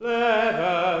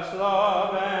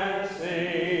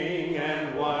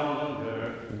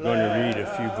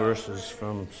few verses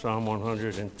from Psalm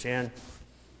 110.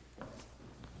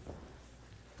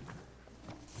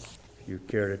 If you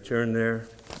care to turn there.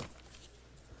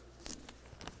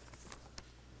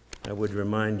 I would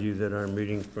remind you that I'm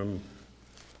reading from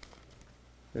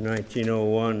the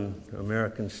 1901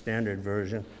 American Standard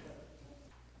Version.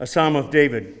 A Psalm of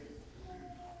David.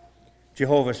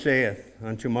 Jehovah saith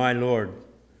unto my Lord,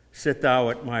 sit thou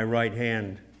at my right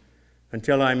hand,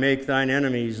 until I make thine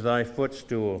enemies thy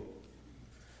footstool.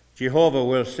 Jehovah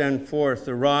will send forth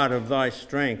the rod of thy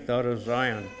strength out of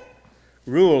Zion.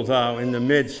 Rule thou in the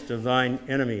midst of thine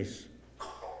enemies.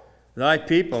 Thy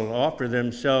people offer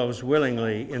themselves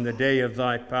willingly in the day of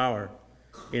thy power,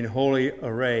 in holy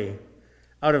array.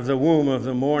 Out of the womb of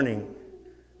the morning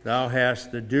thou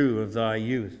hast the dew of thy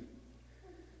youth.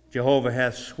 Jehovah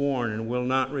hath sworn and will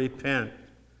not repent.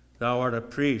 Thou art a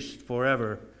priest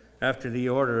forever, after the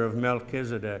order of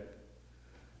Melchizedek.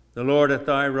 The Lord at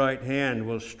thy right hand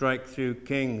will strike through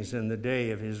kings in the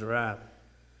day of his wrath.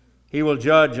 He will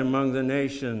judge among the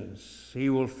nations. He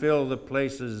will fill the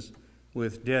places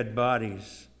with dead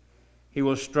bodies. He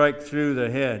will strike through the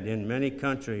head in many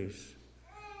countries.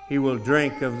 He will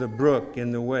drink of the brook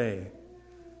in the way.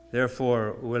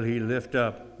 Therefore will he lift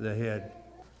up the head.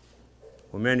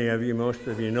 Well, many of you, most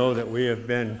of you know that we have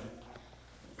been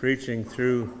preaching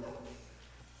through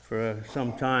for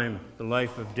some time the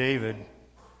life of David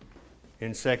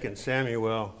in 2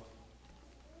 Samuel.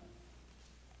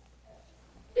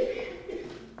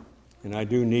 And I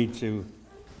do need to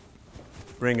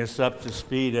bring us up to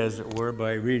speed, as it were,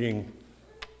 by reading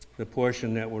the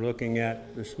portion that we're looking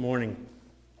at this morning.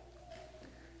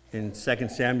 In 2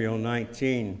 Samuel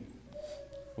 19,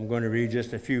 I'm going to read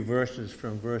just a few verses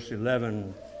from verse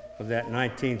 11 of that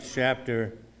 19th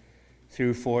chapter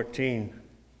through 14.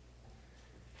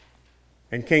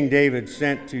 And King David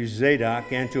sent to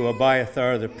Zadok and to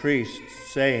Abiathar the priest,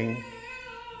 saying,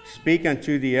 speak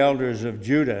unto the elders of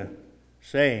Judah,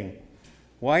 saying,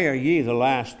 why are ye the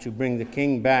last to bring the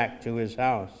king back to his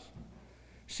house?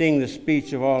 Seeing the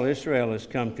speech of all Israel is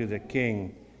come to the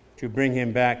king, to bring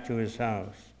him back to his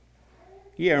house.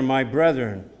 Ye are my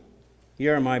brethren, ye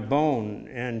are my bone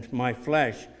and my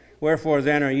flesh. Wherefore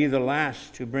then are ye the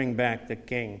last to bring back the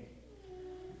king?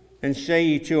 And say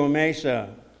ye to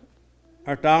Amasa,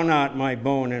 art thou not my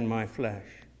bone and my flesh?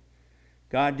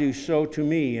 God do so to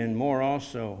me, and more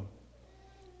also,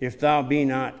 if thou be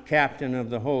not captain of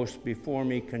the host before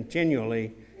me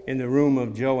continually in the room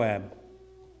of Joab.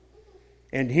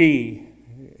 And he,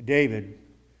 David,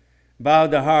 bowed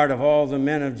the heart of all the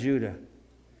men of Judah,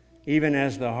 even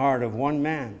as the heart of one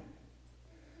man,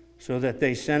 so that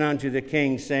they sent unto the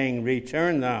king, saying,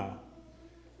 return thou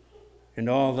and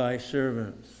all thy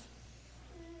servants.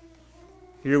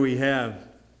 Here we have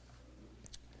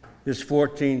this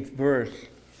 14th verse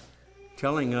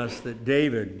telling us that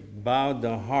David bowed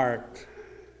the heart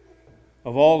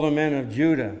of all the men of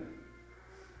Judah.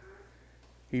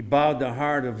 He bowed the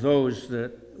heart of those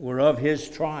that were of his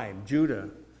tribe, Judah.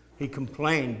 He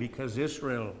complained because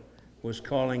Israel was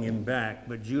calling him back,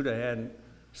 but Judah hadn't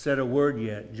said a word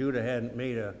yet. Judah hadn't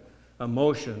made a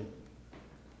motion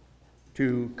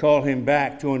to call him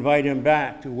back, to invite him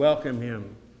back, to welcome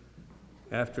him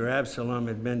after Absalom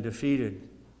had been defeated.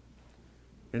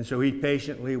 And so he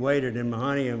patiently waited in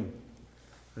Mahanaim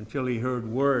until he heard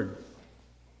word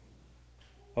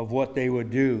of what they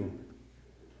would do.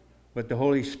 But the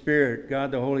Holy Spirit,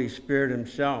 God the Holy Spirit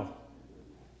himself,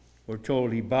 we're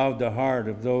told he bowed the heart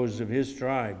of those of his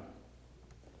tribe.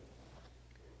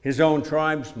 His own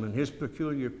tribesmen, his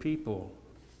peculiar people,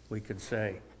 we could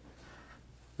say.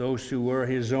 Those who were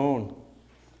his own.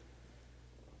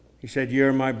 He said, ye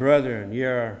are my brethren, ye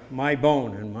are my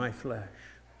bone and my flesh.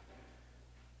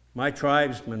 My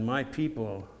tribesmen, my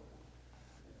people,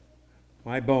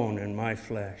 my bone and my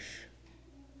flesh.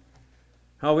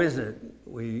 How is it,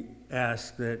 we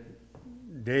ask, that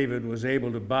David was able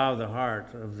to bow the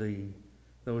heart of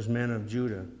those men of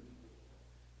Judah?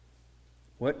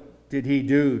 What did he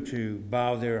do to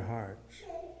bow their hearts?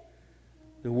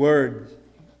 The word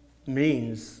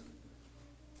means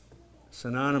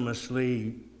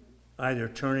synonymously either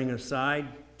turning aside,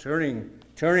 turning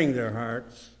their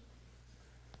hearts,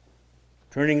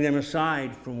 turning them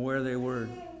aside from where they were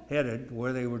headed,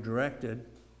 where they were directed,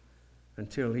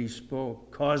 until he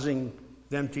spoke, causing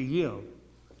them to yield,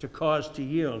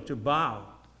 to bow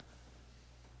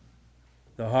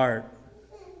the heart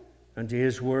unto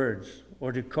his words,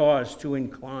 or to cause to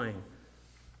incline.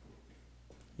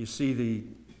 You see the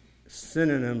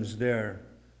synonyms there: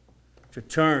 to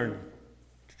turn,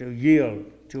 to yield,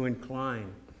 to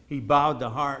incline. He bowed the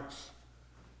hearts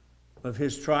of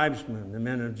his tribesmen, the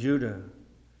men of Judah,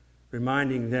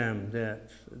 reminding them that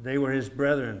they were his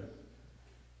brethren,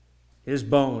 his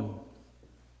bone,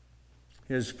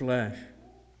 his flesh.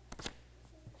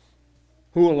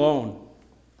 Who alone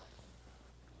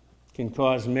can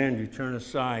cause men to turn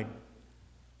aside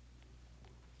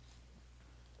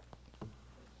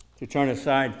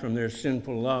from their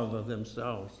sinful love of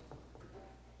themselves?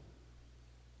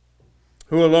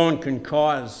 Who alone can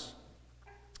cause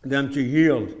them to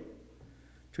yield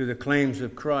to the claims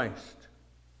of Christ?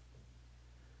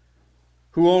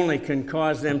 Who only can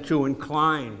cause them to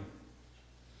incline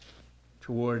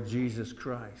toward Jesus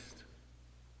Christ?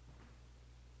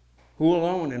 Who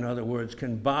alone, in other words,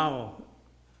 can bow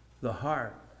the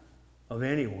heart of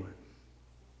anyone?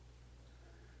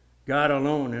 God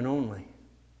alone and only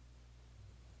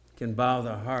can bow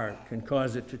the heart, can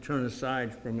cause it to turn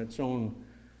aside from its own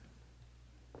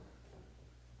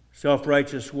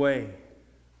self-righteous way,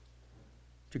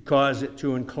 to cause it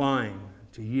to incline,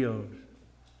 to yield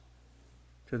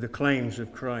to the claims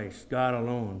of Christ. God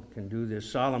alone can do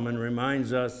this. Solomon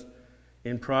reminds us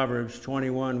in Proverbs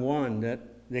 21:1 that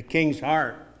the king's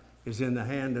heart is in the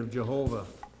hand of Jehovah,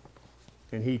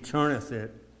 and he turneth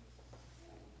it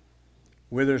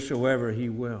whithersoever he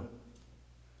will.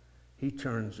 He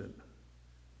turns it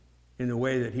in the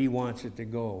way that he wants it to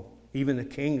go. Even the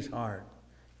king's heart.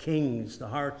 Kings, the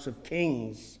hearts of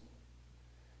kings.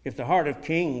 If the heart of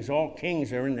kings, all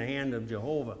kings are in the hand of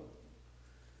Jehovah,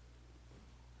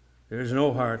 there is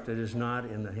no heart that is not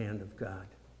in the hand of God.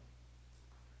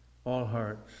 All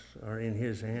hearts are in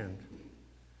his hand.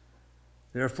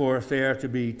 Therefore, if they are to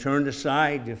be turned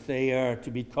aside, if they are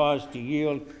to be caused to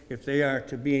yield, if they are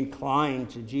to be inclined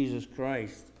to Jesus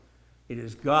Christ, it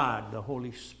is God, the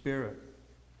Holy Spirit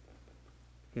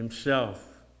himself,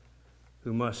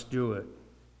 who must do it.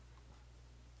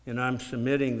 And I'm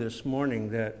submitting this morning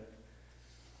that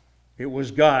it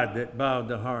was God that bowed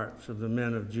the hearts of the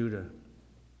men of Judah.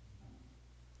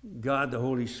 God, the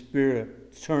Holy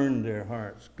Spirit, turned their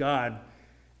hearts. God,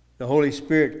 the Holy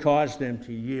Spirit, caused them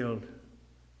to yield.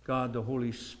 God, the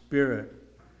Holy Spirit,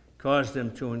 caused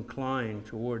them to incline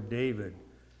toward David.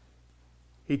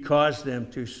 He caused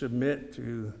them to submit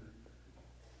to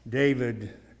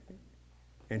David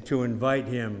and to invite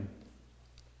him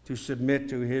to submit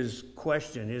to his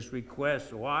question, his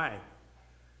request, why?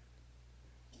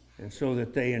 And so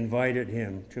that they invited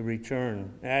him to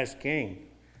return as king,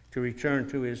 to return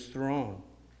to his throne.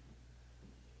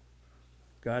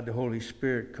 God, the Holy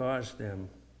Spirit, caused them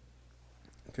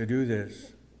to do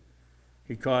this.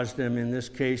 He caused them, in this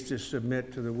case, to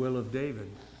submit to the will of David.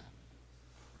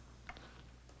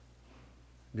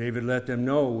 David let them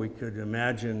know, we could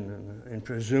imagine and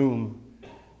presume,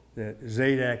 that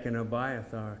Zadok and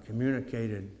Abiathar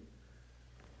communicated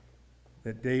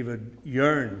that David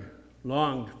yearned,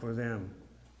 longed for them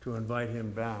to invite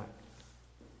him back,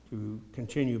 to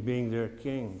continue being their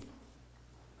king.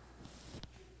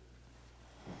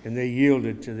 And they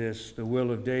yielded to this, the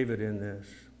will of David in this.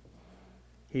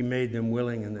 He made them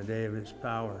willing in the day of his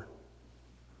power,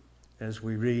 as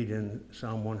we read in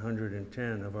Psalm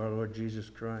 110 of our Lord Jesus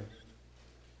Christ.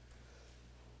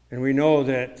 And we know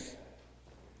that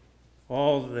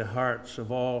all the hearts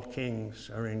of all kings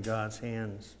are in God's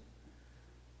hands.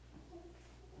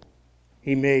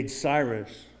 He made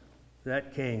Cyrus,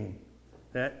 that king,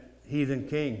 that heathen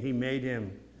king, he made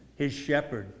him his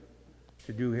shepherd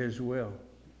to do his will.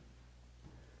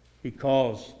 He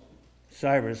calls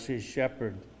Cyrus his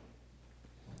shepherd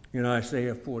in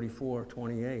Isaiah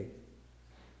 44:28.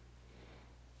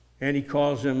 And he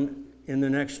calls him in the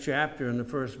next chapter, in the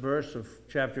first verse of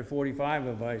chapter 45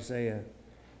 of Isaiah,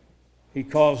 he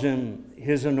calls him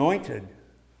his anointed,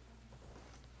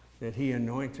 that he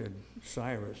anointed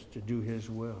Cyrus to do his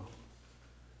will.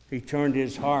 He turned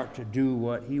his heart to do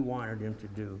what he wanted him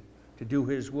to do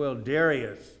his will.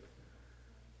 Darius,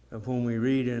 of whom we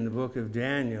read in the book of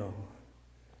Daniel,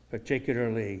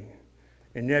 particularly,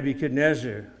 and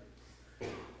Nebuchadnezzar,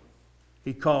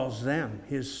 he calls them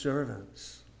his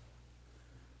servants.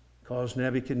 Calls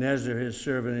Nebuchadnezzar his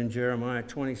servant in Jeremiah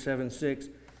 27:6.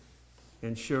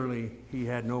 And surely he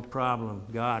had no problem,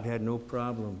 God had no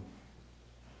problem,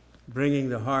 bringing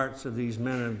the hearts of these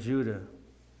men of Judah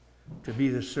to be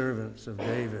the servants of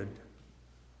David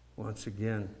once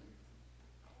again.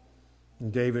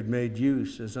 And David made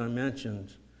use, as I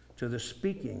mentioned, to the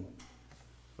speaking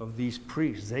of these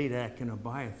priests, Zadok and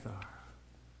Abiathar.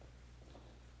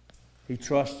 He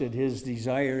trusted his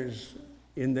desires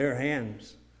in their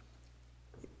hands,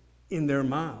 in their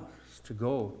mouths, to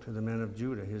go to the men of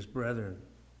Judah, his brethren,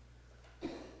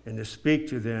 and to speak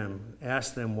to them,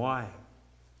 ask them why.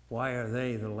 Why are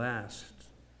they the last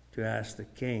to ask the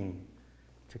king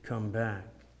to come back?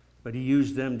 but he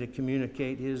used them to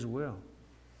communicate his will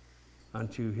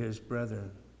unto his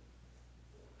brethren,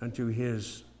 unto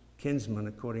his kinsmen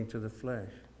according to the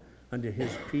flesh, unto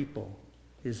his people,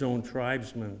 his own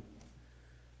tribesmen.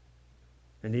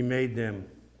 And he made them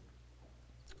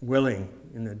willing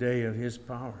in the day of his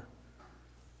power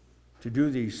to do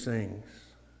these things.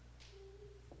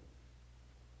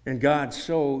 And God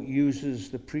so uses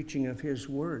the preaching of his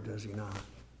word, does he not?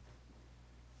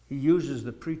 He uses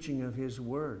the preaching of his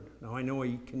word. Now, I know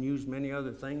he can use many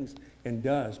other things and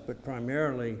does, but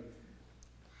primarily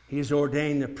he has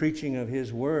ordained the preaching of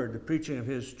his word, the preaching of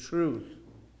his truth,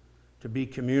 to be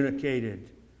communicated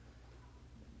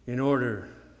in order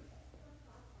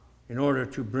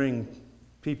to bring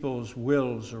people's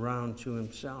wills around to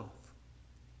himself.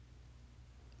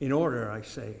 In order, I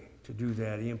say, to do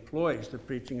that, he employs the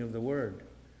preaching of the word.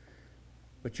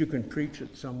 But you can preach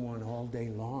at someone all day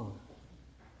long,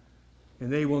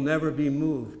 and they will never be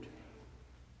moved.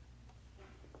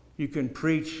 You can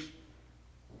preach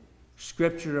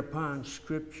scripture upon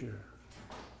scripture,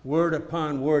 word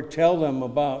upon word. Tell them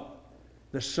about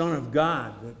the Son of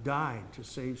God that died to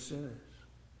save sinners,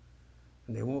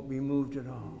 and they won't be moved at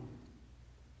all.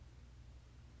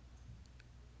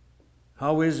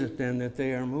 How is it then that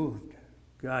they are moved?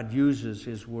 God uses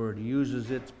his word. He uses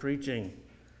its preaching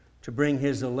to bring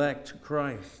his elect to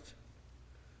Christ.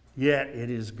 Yet it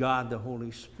is God the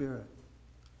Holy Spirit.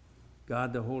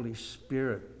 God the Holy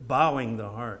Spirit bowing the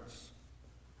hearts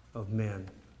of men.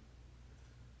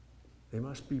 They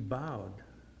must be bowed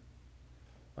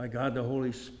by God the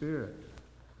Holy Spirit.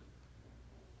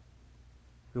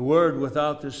 The Word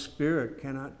without the Spirit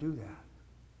cannot do that.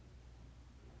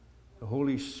 The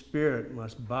Holy Spirit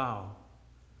must bow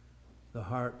the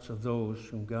hearts of those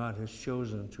whom God has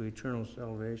chosen to eternal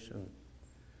salvation.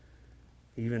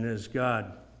 Even as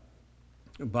God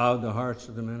bowed the hearts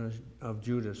of the men of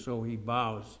Judah, so he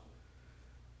bows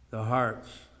the hearts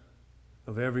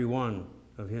of every one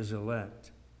of his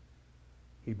elect.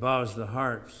 He bows the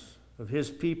hearts of his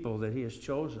people that he has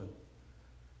chosen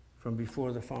from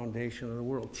before the foundation of the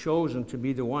world, chosen to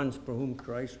be the ones for whom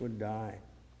Christ would die,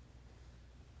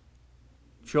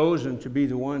 chosen to be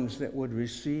the ones that would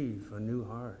receive a new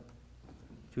heart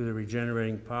through the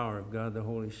regenerating power of God the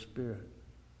Holy Spirit.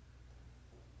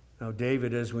 Now,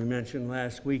 David, as we mentioned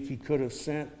last week, he could have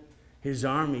sent his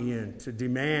army in to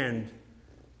demand,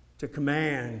 to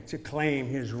command, to claim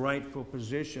his rightful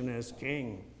position as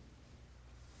king.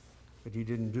 But he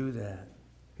didn't do that.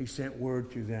 He sent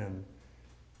word to them.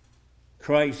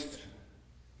 Christ,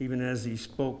 even as he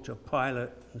spoke to Pilate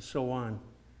and so on,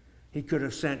 he could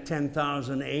have sent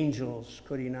 10,000 angels,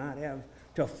 could he not have,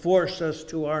 to force us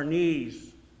to our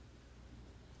knees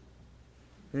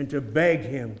and to beg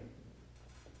him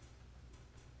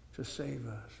to save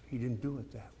us. He didn't do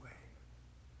it that way.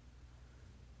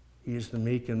 He is the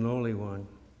meek and lowly one.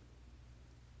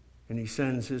 And he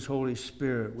sends his Holy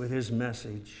Spirit with his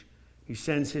message. He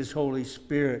sends his Holy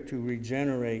Spirit to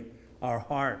regenerate our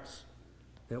hearts,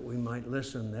 that we might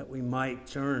listen, that we might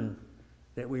turn,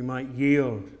 that we might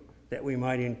yield, that we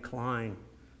might incline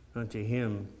unto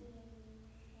him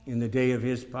in the day of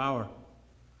his power.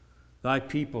 Thy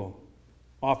people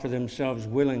offer themselves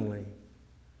willingly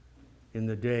in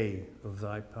the day of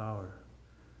thy power.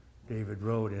 David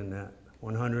wrote in that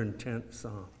 110th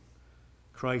Psalm.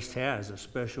 Christ has a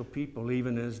special people,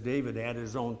 even as David had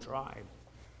his own tribe.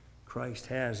 Christ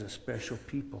has a special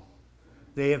people.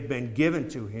 They have been given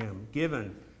to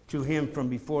him from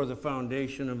before the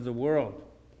foundation of the world.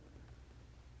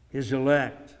 His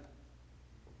elect,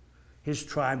 his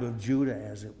tribe of Judah,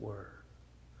 as it were.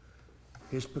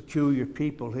 His peculiar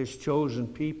people, his chosen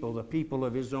people, the people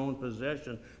of his own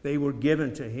possession, they were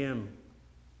given to him.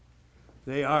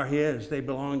 They are his, they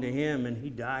belong to him, and he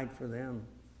died for them.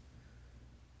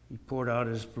 He poured out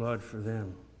his blood for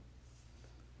them.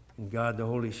 And God, the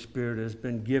Holy Spirit, has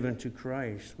been given to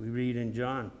Christ. We read in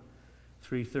John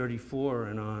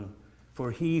 3:34 and on, for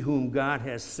he whom God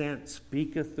has sent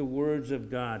speaketh the words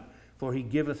of God, for he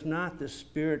giveth not the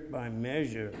Spirit by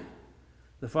measure.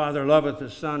 The Father loveth the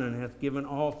Son, and hath given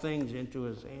all things into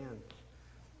his hand.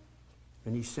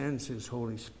 And he sends his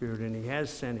Holy Spirit, and he has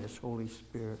sent his Holy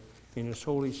Spirit, and his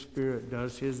Holy Spirit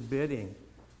does his bidding.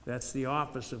 That's the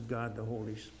office of God, the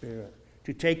Holy Spirit,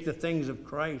 to take the things of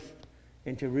Christ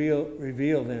and to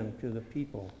reveal them to the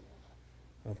people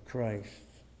of Christ.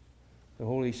 The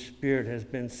Holy Spirit has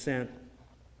been sent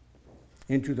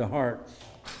into the hearts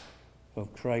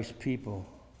of Christ's people.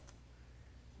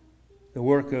 The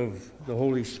work of the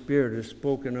Holy Spirit is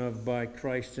spoken of by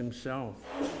Christ himself,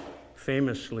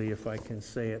 famously, if I can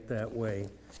say it that way,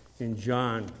 in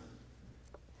John,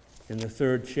 in the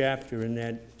 3rd chapter, in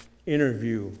that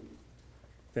interview,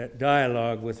 that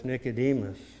dialogue with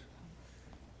Nicodemus.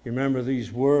 You remember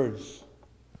these words,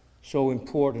 so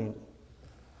important.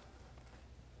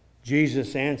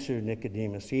 Jesus answered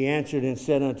Nicodemus. He answered and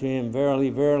said unto him,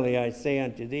 Verily, verily, I say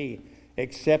unto thee,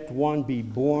 except one be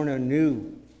born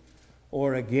anew,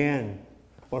 or again,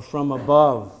 or from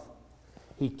above,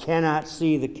 he cannot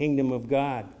see the kingdom of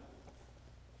God.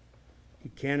 He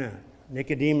cannot.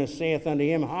 Nicodemus saith unto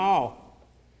him, How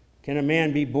can a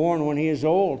man be born when he is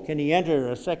old? Can he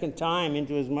enter a second time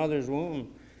into his mother's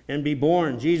womb and be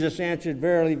born? Jesus answered,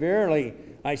 Verily, verily,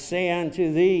 I say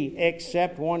unto thee,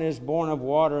 except one is born of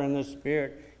water and the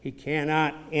Spirit, he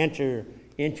cannot enter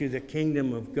into the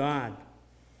kingdom of God.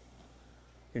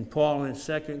 And Paul in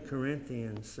 2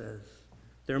 Corinthians says,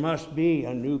 there must be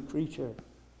a new creature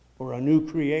or a new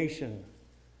creation.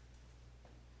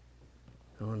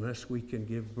 Unless we can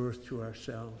give birth to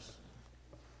ourselves,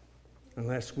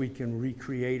 unless we can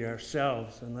recreate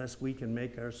ourselves, unless we can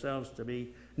make ourselves to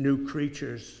be new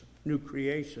creatures, new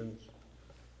creations.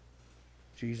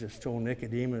 Jesus told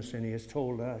Nicodemus, and he has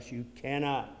told us, you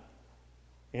cannot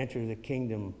enter the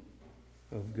kingdom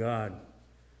of God.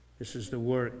 This is the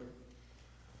work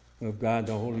of God,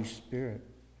 the Holy Spirit.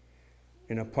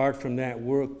 And apart from that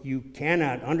work, you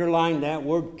cannot, underline that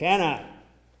word, cannot.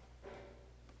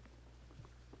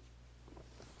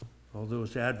 All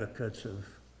those advocates of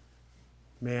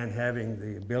man having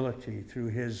the ability through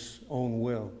his own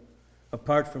will,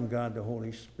 apart from God, the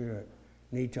Holy Spirit,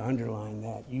 need to underline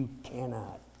that. You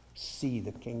cannot see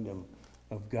the kingdom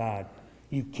of God.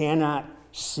 You cannot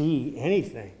see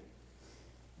anything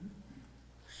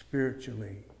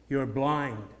spiritually. You're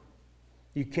blind.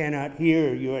 You cannot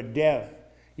hear. You're deaf.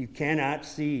 You cannot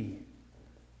see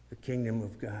the kingdom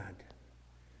of God.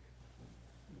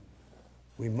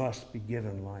 We must be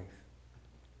given life.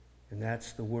 And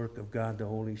that's the work of God, the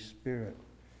Holy Spirit.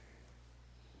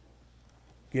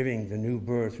 Giving the new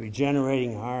birth,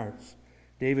 regenerating hearts.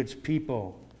 David's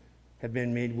people have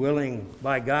been made willing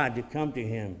by God to come to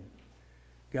him.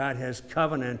 God has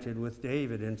covenanted with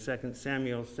David in 2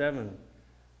 Samuel 7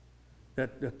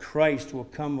 that the Christ will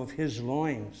come of his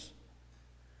loins.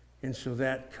 And so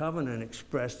that covenant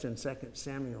expressed in 2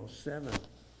 Samuel 7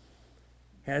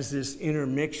 has this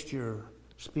intermixture,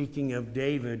 speaking of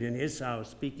David in his house,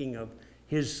 speaking of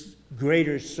his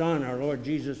greater son, our Lord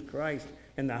Jesus Christ,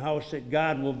 and the house that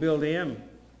God will build him.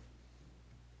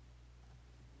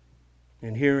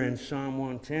 And here in Psalm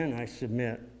 110, I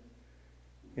submit,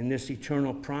 in this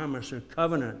eternal promise or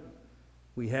covenant,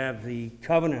 we have the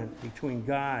covenant between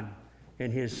God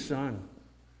and his Son.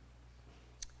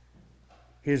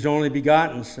 His only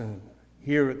begotten Son,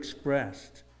 here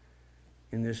expressed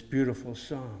in this beautiful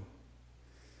psalm.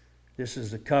 This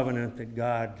is the covenant that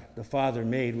God the Father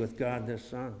made with God the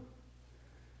Son,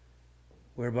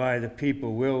 whereby the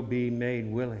people will be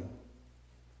made willing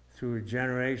through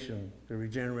regeneration, the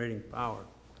regenerating power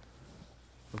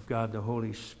of God the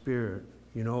Holy Spirit.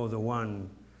 You know, the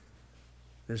one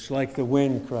that's like the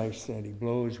wind, Christ said. He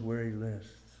blows where he lists.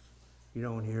 You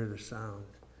don't hear the sound.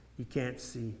 You can't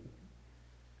see.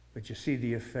 But you see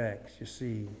the effects. You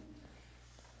see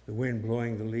the wind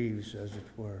blowing the leaves, as it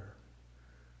were.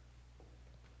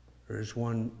 Or as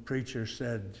one preacher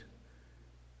said,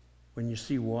 when you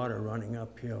see water running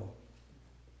uphill,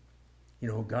 you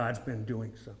know God's been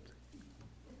doing something.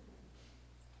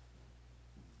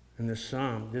 And this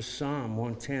Psalm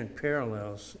 110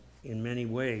 parallels in many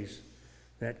ways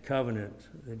that covenant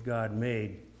that God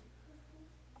made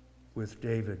with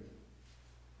David.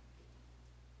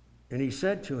 And he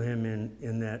said to him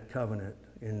in that covenant,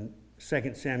 in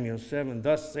 2 Samuel 7,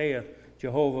 Thus saith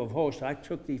Jehovah of hosts, I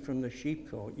took thee from the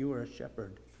sheepcote. You were a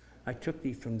shepherd. I took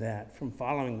thee from that, from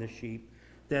following the sheep,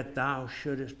 that thou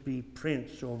shouldest be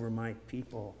prince over my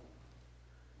people.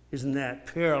 Isn't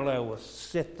that parallel with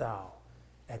sit thou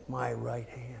at my right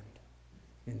hand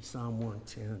in Psalm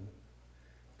 110?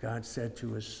 God said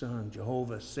to his son,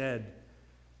 Jehovah said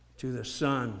to the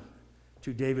son,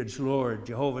 to David's Lord,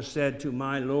 Jehovah said to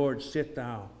my Lord, sit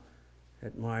thou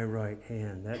at my right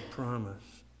hand. That promise.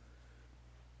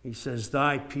 He says,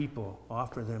 thy people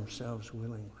offer themselves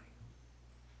willingly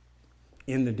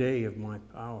in the day of my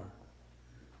power.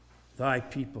 Thy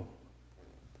people,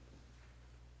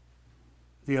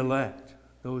 the elect,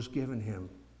 those given him,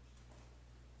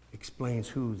 explains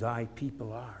who thy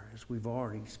people are, as we've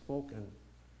already spoken.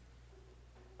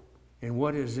 And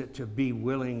what is it to be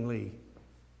willingly,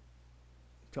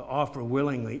 to offer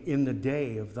willingly in the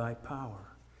day of thy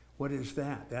power? What is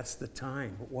that? That's the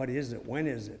time. But what is it? When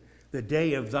is it? The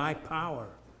day of thy power.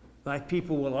 Thy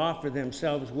people will offer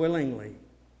themselves willingly.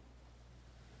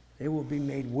 They will be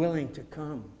made willing to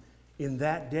come In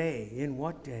that day, in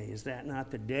what day? Is that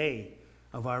not the day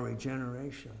of our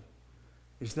regeneration?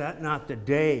 Is that not the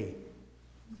day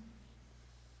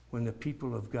when the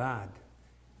people of God,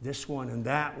 this one and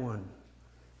that one,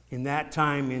 in that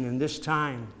time and in this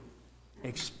time,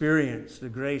 experience the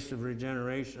grace of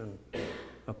regeneration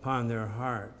upon their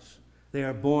hearts? They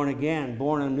are born again,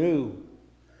 born anew,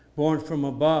 born from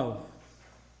above.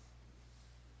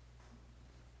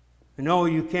 And no,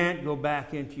 you can't go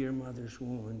back into your mother's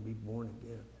womb and be born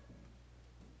again.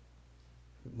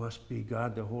 It must be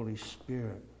God the Holy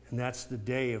Spirit. And that's the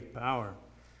day of power.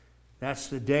 That's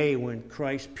the day when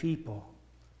Christ's people,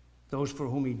 those for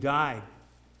whom he died,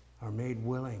 are made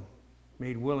willing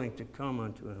to come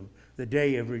unto him. The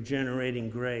day of regenerating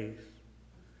grace.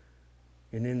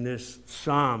 And in this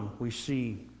psalm, we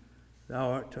see,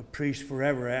 thou art a priest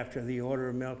forever after the order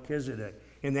of Melchizedek.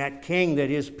 And that king that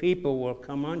his people will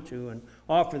come unto and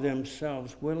offer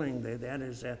themselves willingly, that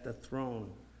is at the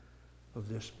throne of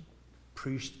this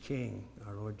priest king,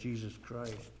 our Lord Jesus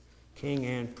Christ, king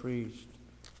and priest.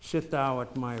 Sit thou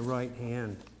at my right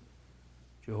hand,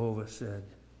 Jehovah said.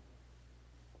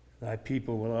 Thy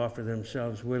people will offer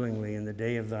themselves willingly in the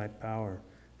day of thy power.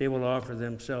 They will offer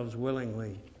themselves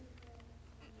willingly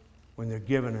when they're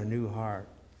given a new heart,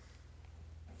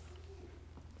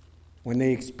 when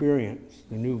they experience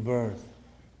the new birth.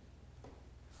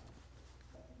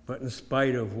 But in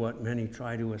spite of what many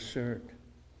try to assert,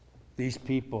 these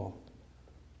people,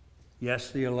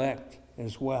 yes, the elect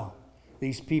as well,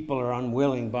 these people are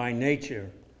unwilling by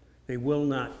nature. They will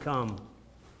not come.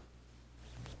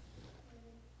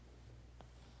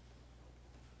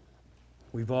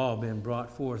 We've all been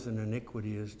brought forth in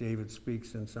iniquity, as David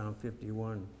speaks in Psalm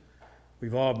 51.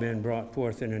 We've all been brought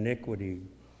forth in iniquity,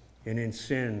 and in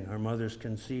sin our mothers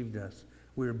conceived us.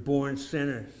 We're born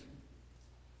sinners.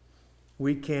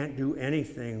 We can't do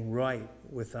anything right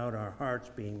without our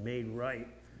hearts being made right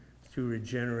through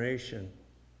regeneration.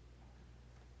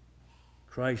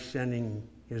 Christ sending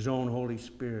his own Holy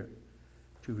Spirit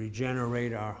to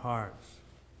regenerate our hearts,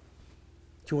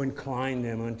 to incline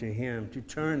them unto him, to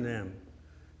turn them,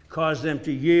 to cause them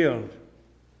to yield.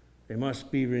 They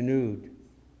must be renewed.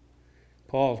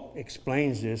 Paul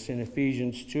explains this in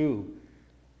Ephesians 2,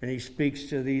 and he speaks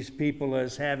to these people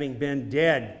as having been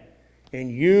dead, and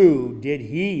you did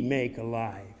he make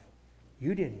alive.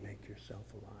 You didn't make yourself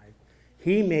alive.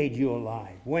 He made you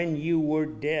alive when you were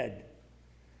dead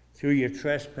through your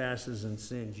trespasses and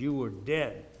sins. You were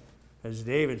dead. As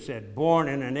David said, born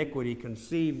in iniquity,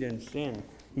 conceived in sin.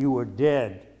 You were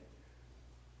dead.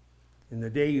 In the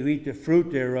day you eat the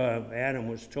fruit thereof, Adam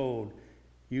was told,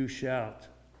 you shalt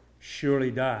surely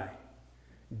die.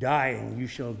 Dying, you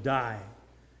shall die.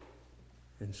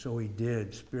 And so he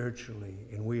did spiritually,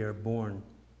 and we are born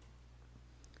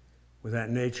with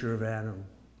that nature of Adam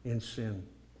in sin.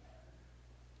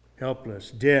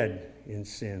 Helpless, dead in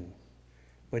sin.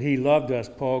 But he loved us,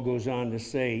 Paul goes on to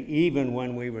say, even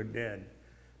when we were dead,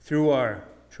 through our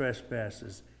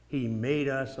trespasses, he made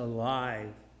us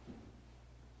alive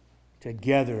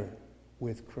together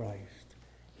with Christ.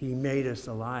 He made us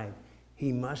alive.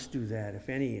 He must do that if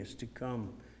any is to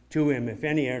come to him, if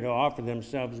any are to offer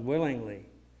themselves willingly.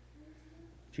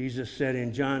 Jesus said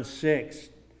in John 6,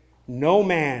 no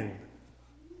man,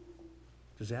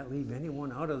 does that leave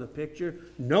anyone out of the picture?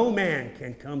 No man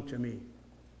can come to me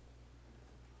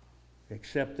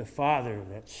except the Father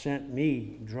that sent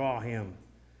me draw him,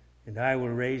 and I will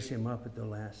raise him up at the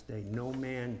last day. No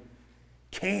man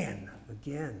can.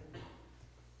 Again,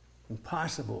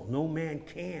 impossible. No man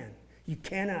can. You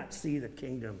cannot see the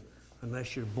kingdom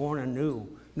unless you're born anew.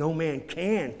 No man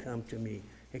can come to me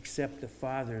except the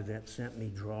Father that sent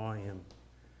me draw him.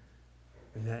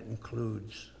 And that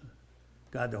includes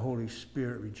God the Holy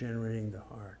Spirit regenerating the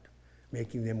heart,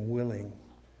 making them willing.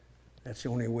 That's the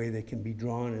only way they can be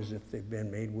drawn, is if they've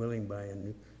been made willing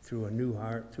through a new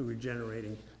heart, through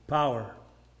regenerating power.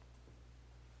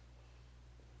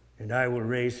 And I will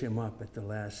raise him up at the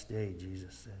last day,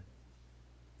 Jesus said.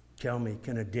 Tell me,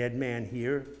 can a dead man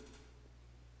hear?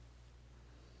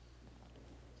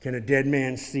 Can a dead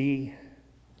man see?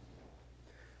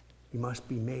 He must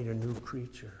be made a new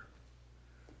creature.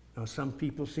 Now, some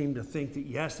people seem to think that,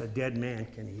 yes, a dead man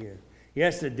can hear.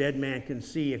 Yes, a dead man can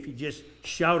see if you just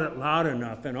shout it loud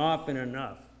enough and often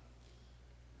enough.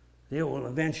 They will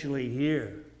eventually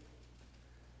hear.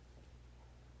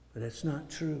 But it's not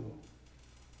true.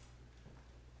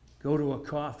 Go to a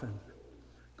coffin.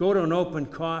 Go to an open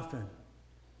coffin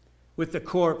with the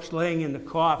corpse laying in the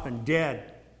coffin,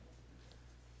 dead.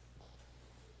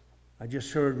 I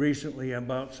just heard recently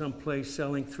about some place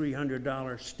selling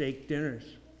 $300 steak dinners.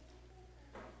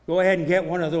 Go ahead and get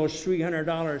one of those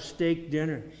 $300 steak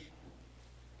dinners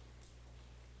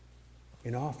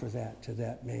and offer that to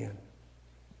that man.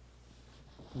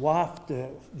 Waft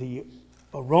the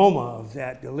aroma of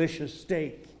that delicious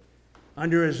steak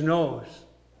under his nose.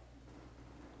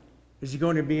 Is he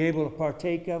going to be able to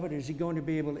partake of it? Is he going to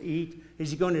be able to eat? Is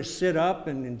he going to sit up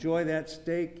and enjoy that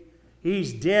steak?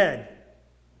 He's dead.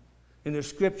 And the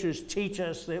scriptures teach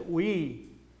us that we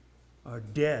are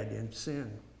dead in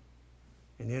sin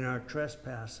and in our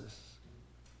trespasses.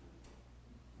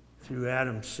 Through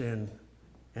Adam's sin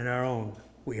and our own,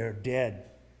 we are dead.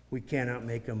 We cannot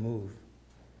make a move.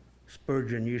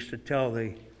 Spurgeon used to tell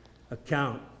the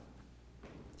account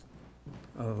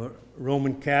of a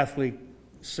Roman Catholic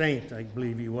saint, I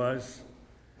believe he was,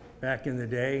 back in the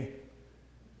day,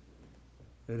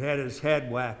 that had his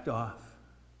head whacked off.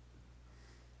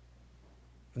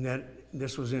 And that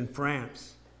this was in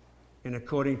France. And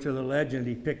according to the legend,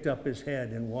 he picked up his head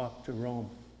and walked to Rome.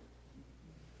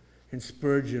 And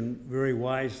Spurgeon, very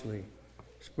wisely,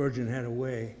 Spurgeon had a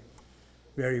way,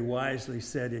 very wisely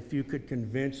said, if you could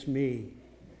convince me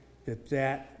that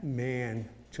that man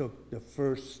took the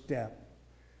first step,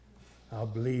 I'll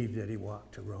believe that he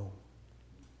walked to Rome.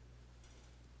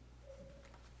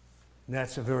 And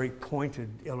that's a very pointed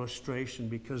illustration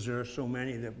because there are so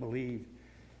many that believe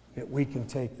that we can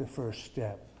take the first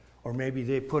step. Or maybe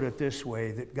they put it this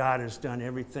way, that God has done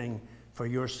everything for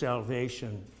your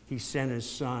salvation. He sent his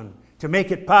Son to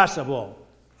make it possible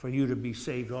for you to be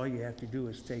saved. All you have to do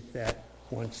is take that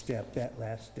one step, that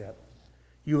last step.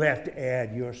 You have to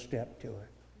add your step to it.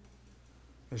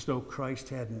 As though Christ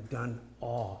hadn't done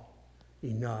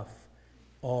enough,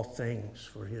 all things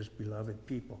for his beloved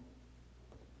people.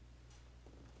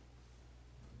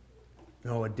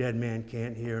 No, a dead man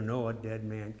can't hear. No, a dead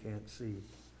man can't see.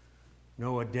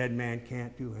 No, a dead man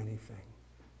can't do anything.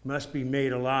 Must be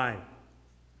made alive.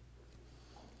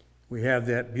 We have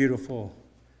that beautiful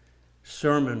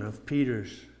sermon of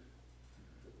Peter's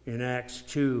in Acts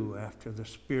 2 after the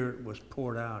Spirit was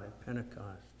poured out at Pentecost.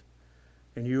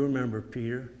 And you remember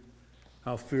Peter,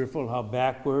 how fearful, how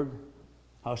backward,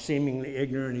 how seemingly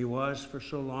ignorant he was for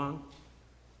so long,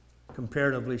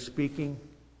 comparatively speaking,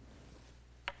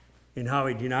 and how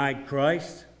he denied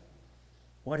Christ.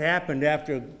 What happened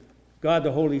after God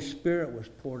the Holy Spirit was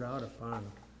poured out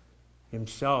upon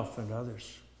himself and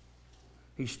others?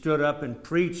 He stood up and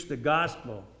preached the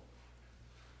gospel,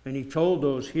 and he told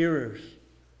those hearers,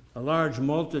 a large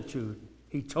multitude,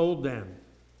 he told them,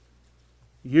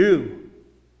 you,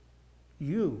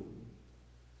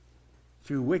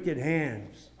 through wicked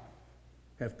hands,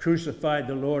 have crucified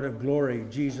the Lord of glory,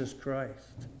 Jesus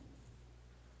Christ.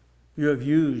 You have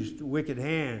used wicked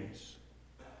hands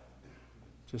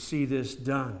to see this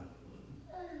done.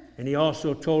 And he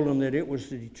also told them that it was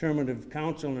the determinative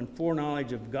counsel and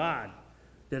foreknowledge of God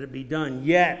that it be done,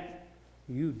 yet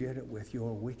you did it with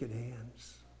your wicked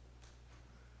hands.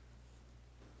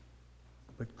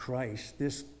 But Christ,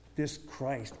 this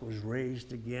Christ was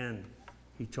raised again,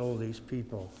 he told these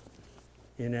people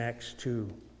in Acts 2.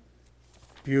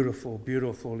 Beautiful,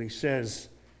 beautiful. He says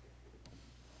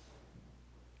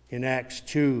in Acts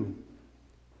 2,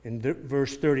 in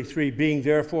verse 33, being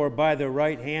therefore by the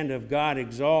right hand of God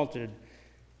exalted.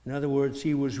 In other words,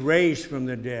 he was raised from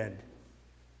the dead,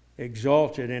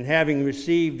 exalted, and having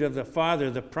received of the Father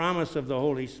the promise of the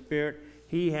Holy Spirit,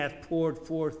 he hath poured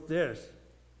forth this.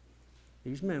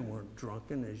 These men weren't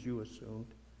drunken, as you assumed.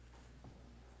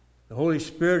 The Holy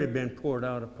Spirit had been poured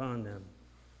out upon them.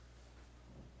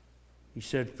 He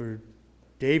said, for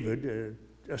David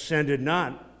ascended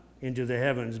not into the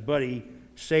heavens, but he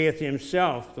saith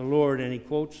himself, the Lord, and he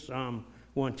quotes Psalm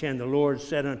 110, the Lord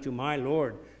said unto my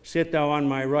Lord, sit thou on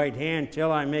my right hand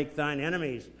till I make thine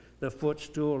enemies the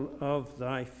footstool of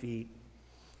thy feet.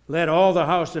 Let all the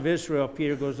house of Israel,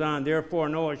 Peter goes on, therefore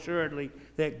know assuredly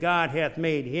that God hath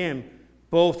made him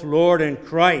both Lord and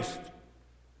Christ,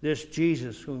 this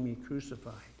Jesus whom ye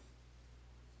crucified.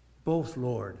 Both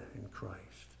Lord and Christ.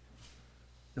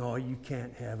 No, you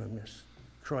can't have him as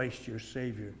Christ your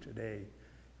Savior today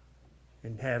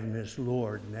and have him as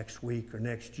Lord next week or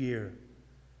next year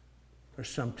or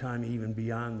sometime even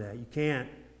beyond that. You can't.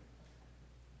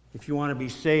 If you want to be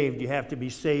saved, you have to be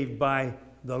saved by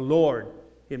the Lord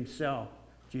himself,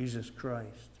 Jesus Christ.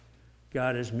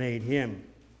 God has made him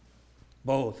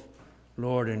both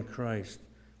Lord and Christ.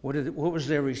 What was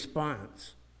their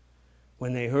response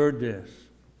when they heard this?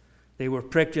 They were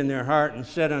pricked in their heart and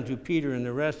said unto Peter and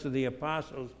the rest of the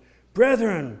apostles,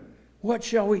 brethren, what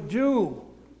shall we do?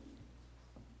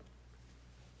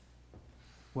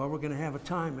 Well, we're going to have a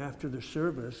time after the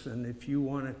service, and if you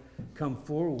want to come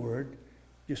forward,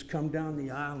 Just come down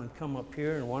the aisle and come up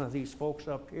here, and one of these folks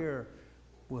up here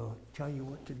will tell you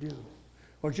what to do.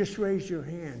 Or just raise your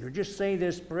hand, or just say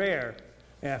this prayer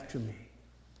after me.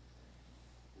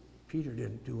 Peter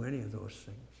didn't do any of those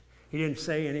things. He didn't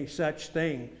say any such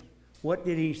things. What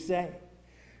did he say?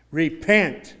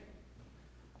 Repent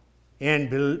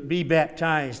and be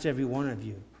baptized, every one of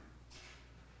you.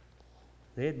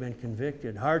 They had been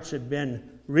convicted. Hearts had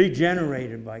been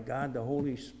regenerated by God, the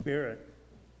Holy Spirit.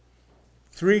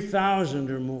 3,000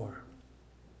 or more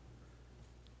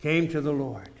came to the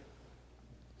Lord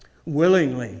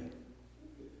willingly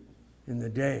in the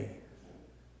day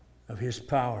of His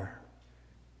power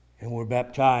and were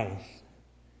baptized.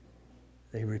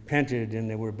 They repented and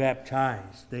they were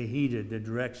baptized. They heeded the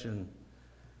direction,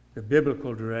 the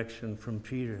biblical direction from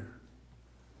Peter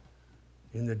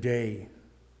in the day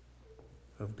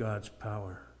of God's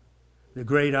power. The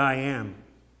great I am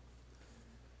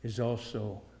is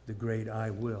also the great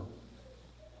I will.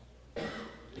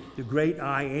 The great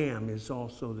I am is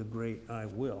also the great I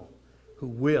will, who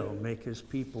will make His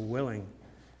people willing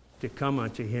to come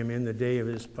unto Him in the day of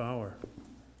His power.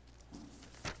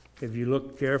 If you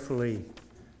look carefully,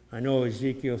 I know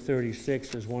Ezekiel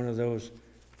 36 is one of those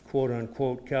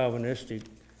quote-unquote Calvinistic,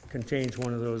 contains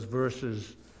one of those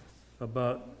verses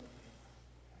about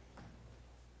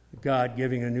God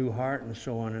giving a new heart and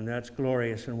so on, and that's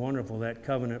glorious and wonderful, that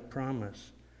covenant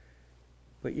promise.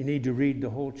 But you need to read the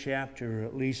whole chapter,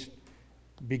 at least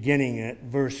beginning at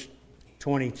verse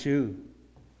 22.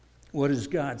 What does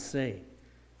God say?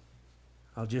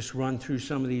 I'll just run through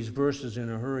some of these verses in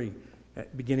a hurry.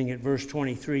 Beginning at verse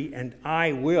 23, and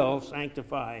I will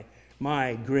sanctify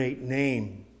my great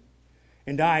name,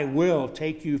 and I will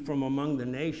take you from among the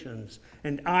nations,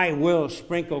 and I will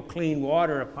sprinkle clean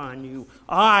water upon you.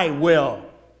 I will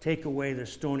take away the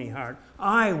stony heart.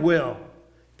 I will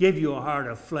give you a heart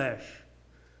of flesh.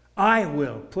 I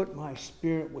will put my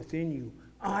spirit within you.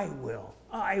 I will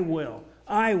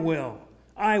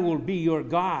be your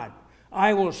God.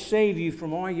 I will save you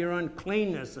from all your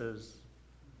uncleannesses.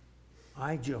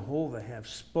 I, Jehovah, have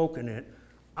spoken it.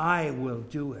 I will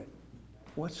do it.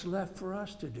 What's left for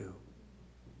us to do?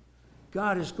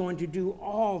 God is going to do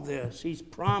all this. He's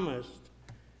promised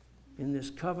in this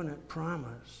covenant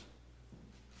promise.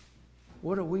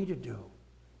 What are we to do?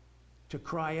 To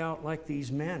cry out like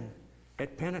these men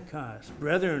at Pentecost,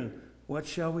 brethren, what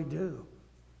shall we do?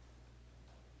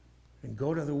 And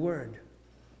go to the Word.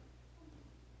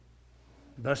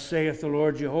 Thus saith the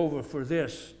Lord Jehovah, for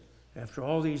this, after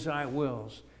all these I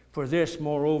wills, for this,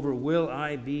 moreover, will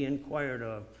I be inquired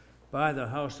of by the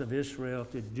house of Israel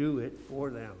to do it for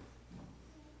them.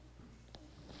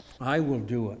 I will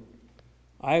do it.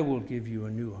 I will give you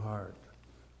a new heart.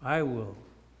 I will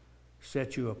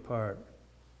set you apart.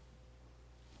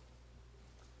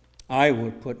 I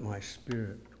will put my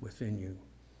spirit within you.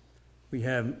 We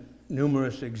have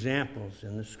numerous examples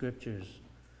in the Scriptures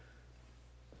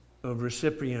of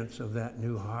recipients of that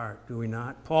new heart, do we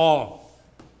not? Paul,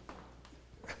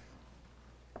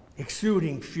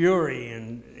 exuding fury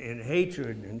and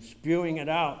hatred and spewing it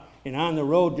out, and on the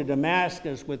road to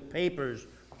Damascus with papers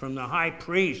from the high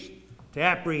priest to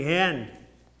apprehend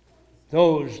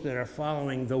those that are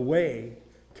following the way,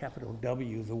 capital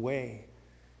W, the way,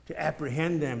 to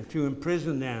apprehend them, to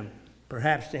imprison them,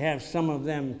 perhaps to have some of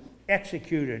them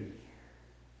executed.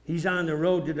 He's on the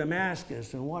road to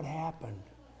Damascus, and what happened?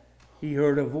 He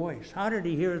heard a voice. How did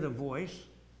he hear the voice?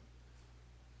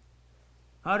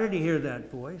 How did he hear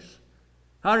that voice?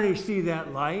 How did he see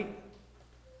that light?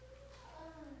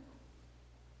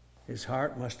 His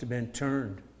heart must have been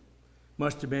turned,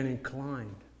 must have been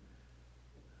inclined.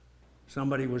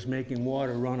 Somebody was making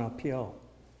water run uphill.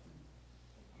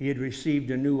 He had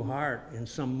received a new heart in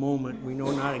some moment. We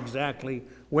know not exactly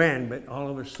when, but all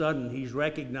of a sudden he's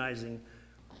recognizing.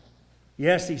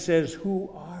 Yes, he says,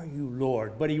 who are you,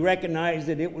 Lord? But he recognized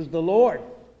that it was the Lord.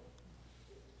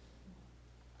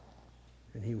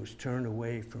 And he was turned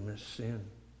away from his sin.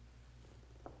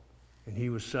 And he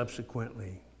was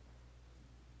subsequently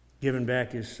given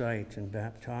back his sight and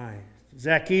baptized.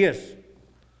 Zacchaeus,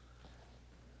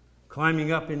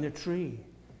 climbing up in the tree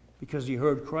because he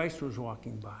heard Christ was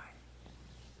walking by.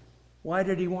 Why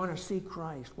did he want to see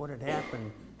Christ? What had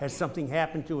happened? Has something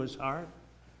happened to his heart?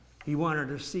 He wanted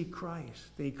to see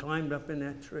Christ. He climbed up in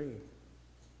that tree.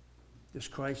 Does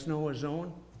Christ know his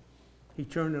own? He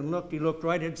turned and looked. He looked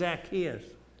right at Zacchaeus.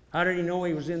 How did he know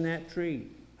he was in that tree?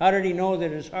 How did he know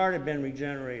that his heart had been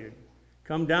regenerated?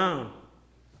 Come down.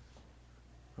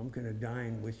 I'm going to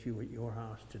dine with you at your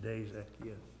house today,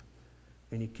 Zacchaeus.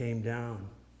 And he came down.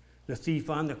 The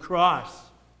thief on the cross.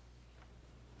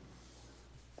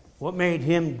 What made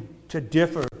him to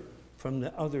differ from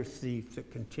the other thief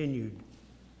that continued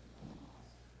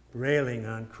railing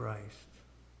on Christ,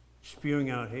 spewing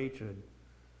out hatred?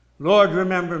 Lord,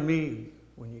 remember me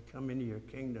when you come into your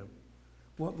kingdom.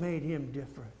 What made him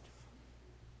different?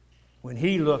 When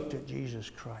he looked at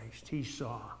Jesus Christ, he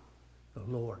saw the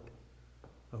Lord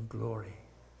of glory.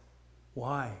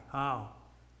 Why? How?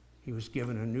 He was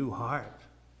given a new heart.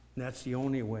 And that's the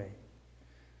only way.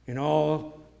 And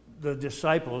all the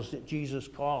disciples that Jesus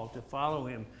called to follow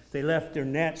him, they left their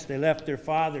nets, they left their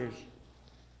fathers.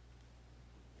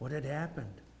 What had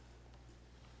happened?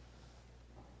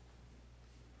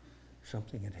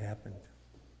 Something had happened.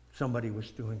 Somebody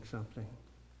was doing something.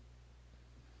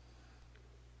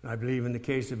 I believe in the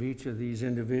case of each of these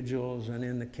individuals and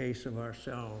in the case of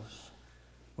ourselves,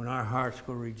 when our hearts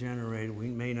were regenerated, we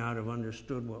may not have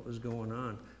understood what was going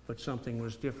on, but something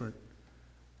was different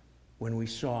when we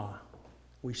saw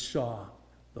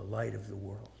the light of the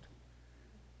world,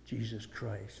 Jesus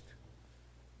Christ.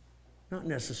 Not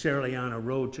necessarily on a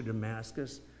road to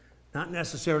Damascus, not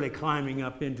necessarily climbing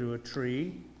up into a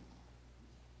tree,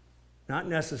 not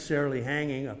necessarily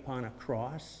hanging upon a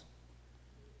cross,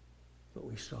 but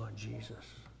we saw Jesus.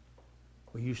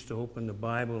 We used to open the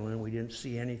Bible and we didn't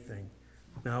see anything.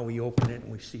 Now we open it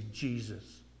and we see Jesus.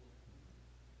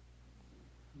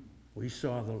 We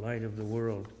saw the light of the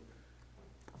world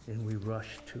and we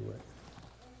rushed to it.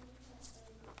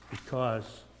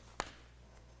 Because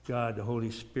God, the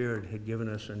Holy Spirit, had given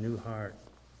us a new heart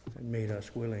and made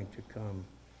us willing to come.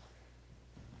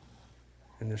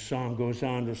 And the song goes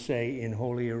on to say, in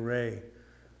holy array,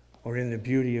 or in the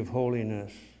beauty of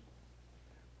holiness.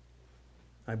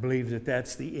 I believe that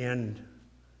that's the end,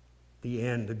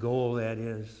 the goal, that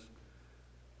is,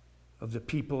 of the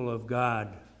people of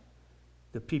God,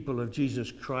 the people of Jesus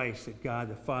Christ that God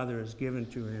the Father has given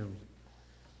to him.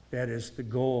 That is the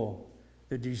goal,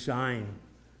 the design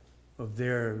of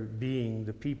their being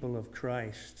the people of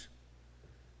Christ,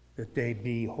 that they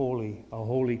be holy, a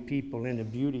holy people in the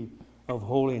beauty of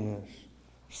holiness,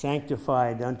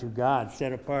 sanctified unto God,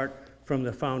 set apart from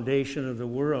the foundation of the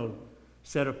world,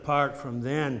 set apart from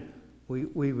then.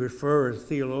 We refer, as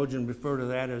theologians refer to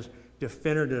that as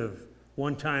definitive,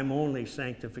 one time only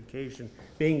sanctification,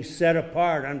 being set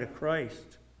apart unto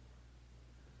Christ.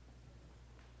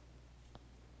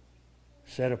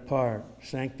 Set apart,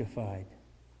 sanctified.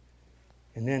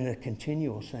 And then the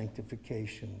continual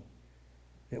sanctification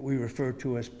that we refer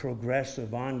to as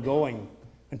progressive, ongoing,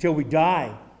 until we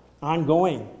die,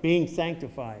 ongoing, being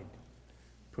sanctified.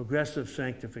 Progressive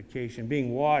sanctification,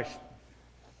 being washed.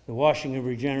 The washing of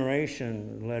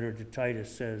regeneration, the letter to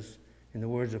Titus says, in the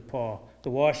words of Paul, the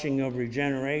washing of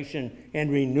regeneration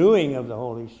and renewing of the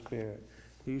Holy Spirit.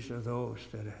 These are those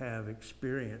that have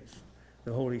experienced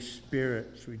the Holy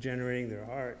Spirit's regenerating their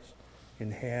hearts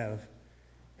and have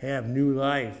new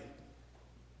life.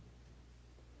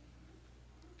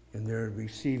 And they're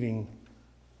receiving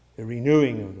the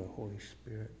renewing of the Holy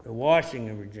Spirit, the washing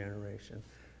of regeneration.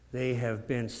 They have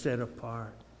been set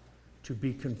apart to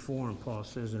be conformed, Paul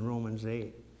says in Romans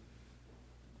 8.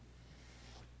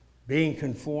 Being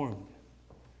conformed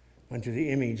unto the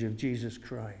image of Jesus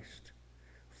Christ.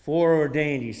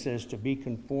 Foreordained, he says, to be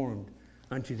conformed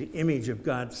unto the image of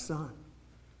God's Son,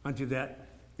 unto the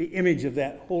image of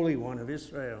that Holy One of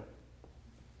Israel.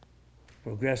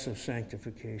 Progressive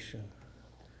sanctification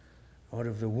out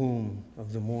of the womb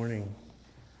of the morning.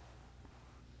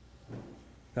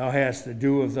 Thou hast the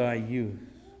dew of thy youth,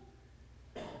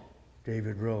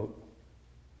 David wrote.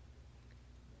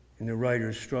 And the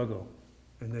writers struggle,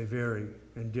 and they vary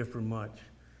and differ much.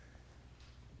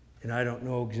 And I don't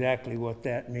know exactly what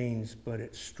that means, but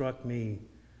it struck me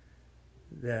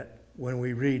that when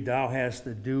we read, thou hast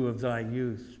the dew of thy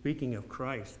youth, speaking of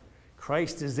Christ,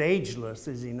 Christ is ageless,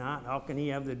 is he not? How can he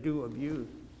have the dew of youth?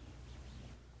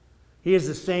 He is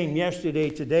the same yesterday,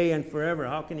 today, and forever.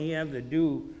 How can he have the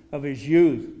dew of his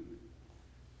youth?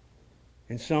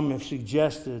 And some have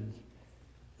suggested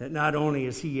that not only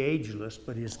is he ageless,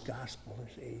 but his gospel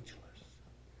is ageless.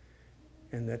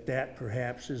 And that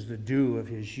perhaps is the dew of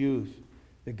his youth,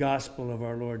 the gospel of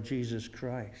our Lord Jesus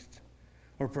Christ.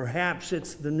 Or perhaps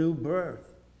it's the new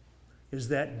birth. Is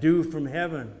that dew from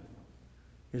heaven?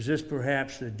 Is this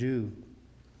perhaps the dew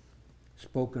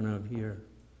spoken of here?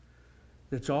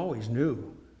 That's always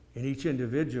new in each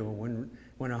individual.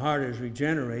 When a heart is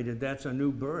regenerated, that's a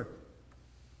new birth.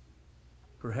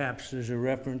 Perhaps there's a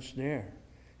reference there.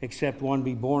 Except one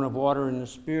be born of water and the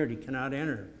Spirit, he cannot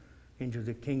enter into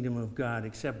the kingdom of God.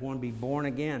 Except one be born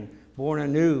again, born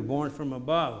anew, born from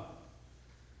above.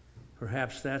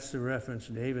 Perhaps that's the reference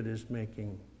David is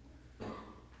making.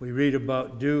 We read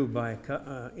about dew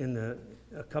in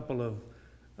a couple of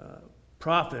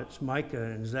prophets, Micah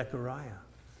and Zechariah.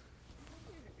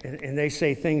 And they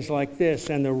say things like this,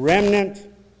 and the remnant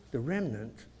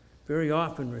very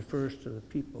often refers to the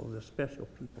people, the special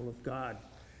people of God.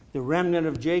 The remnant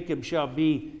of Jacob shall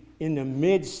be in the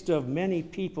midst of many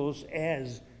peoples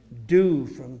as dew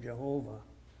from Jehovah,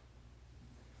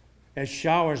 as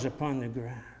showers upon the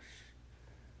grass.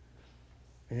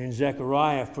 And in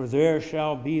Zechariah, for there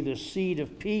shall be the seed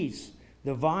of peace,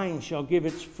 the vine shall give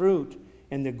its fruit,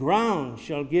 and the ground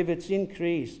shall give its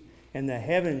increase, and the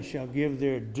heavens shall give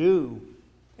their dew,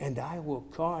 and I will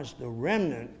cause the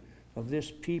remnant of this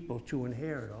people to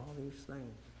inherit all these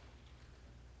things.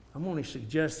 I'm only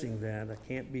suggesting that. I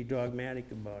can't be dogmatic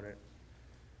about it.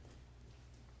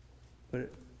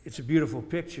 But it's a beautiful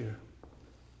picture.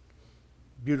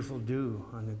 Beautiful dew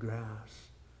on the grass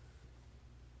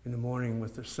in the morning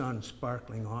with the sun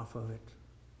sparkling off of it.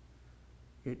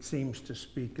 It seems to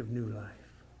speak of new life,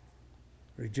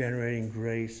 regenerating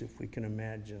grace, if we can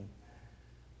imagine.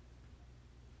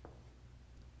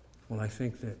 Well, I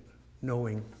think that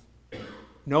knowing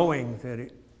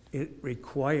that it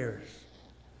requires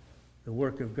the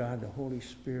work of God, the Holy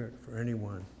Spirit, for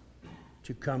anyone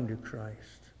to come to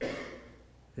Christ,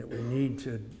 that we need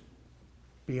to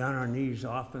be on our knees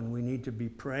often. We need to be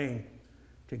praying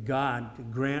to God to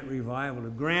grant revival, to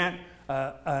grant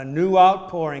a new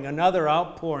outpouring, another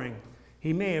outpouring.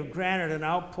 He may have granted an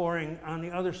outpouring on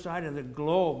the other side of the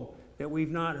globe that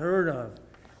we've not heard of,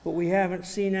 but we haven't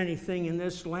seen anything in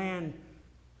this land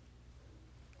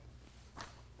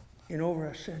in over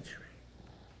a century.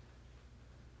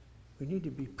 We need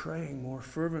to be praying more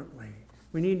fervently.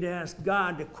 We need to ask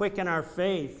God to quicken our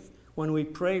faith when we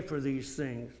pray for these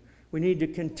things. We need to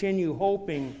continue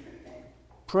hoping,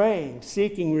 praying,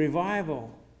 seeking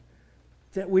revival,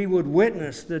 that we would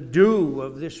witness the dew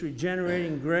of this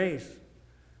regenerating grace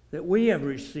that we have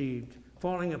received,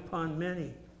 falling upon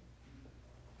many,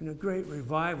 in a great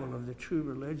revival of the true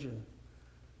religion,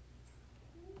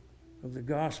 of the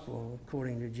gospel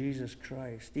according to Jesus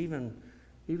Christ, even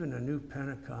a new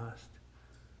Pentecost.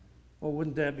 Oh,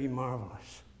 wouldn't that be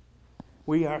marvelous?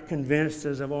 We are convinced,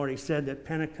 as I've already said, that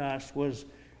Pentecost was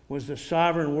the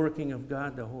sovereign working of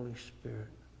God, the Holy Spirit,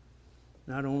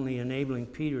 not only enabling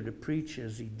Peter to preach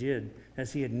as he did,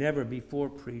 as he had never before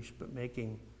preached, but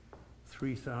making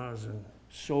 3,000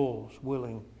 souls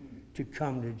willing to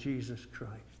come to Jesus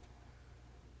Christ.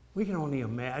 We can only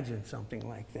imagine something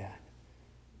like that.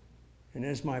 And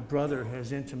as my brother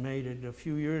has intimated a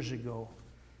few years ago,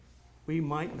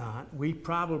 we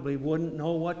probably wouldn't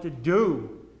know what to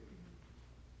do,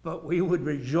 but we would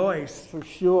rejoice for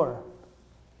sure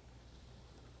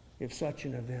if such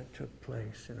an event took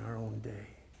place in our own day.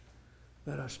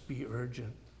 Let us be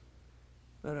urgent.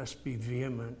 Let us be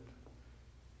vehement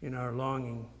in our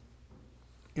longing,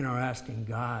 in our asking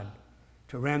God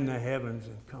to rend the heavens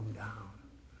and come down,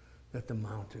 that the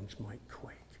mountains might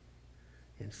quake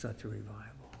in such a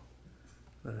revival.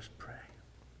 Let us pray.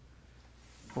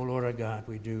 Oh Lord our God,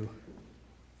 we do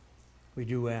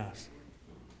ask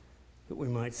that we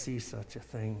might see such a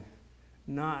thing,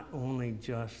 not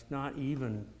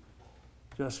even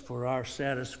just for our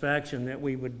satisfaction, that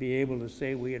we would be able to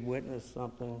say we had witnessed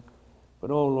something, but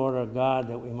oh Lord our God,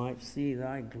 that we might see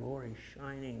thy glory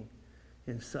shining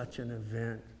in such an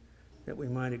event, that we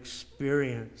might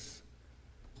experience,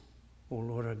 oh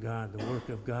Lord our God, the work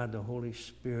of God, the Holy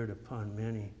Spirit upon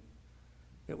many,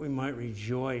 that we might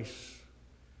rejoice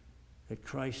that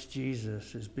Christ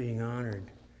Jesus is being honored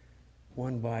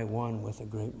one by one with a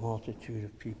great multitude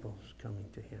of peoples coming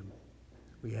to him.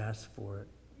 We ask for it,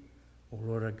 O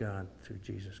Lord our God, through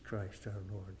Jesus Christ our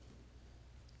Lord.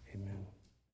 Amen.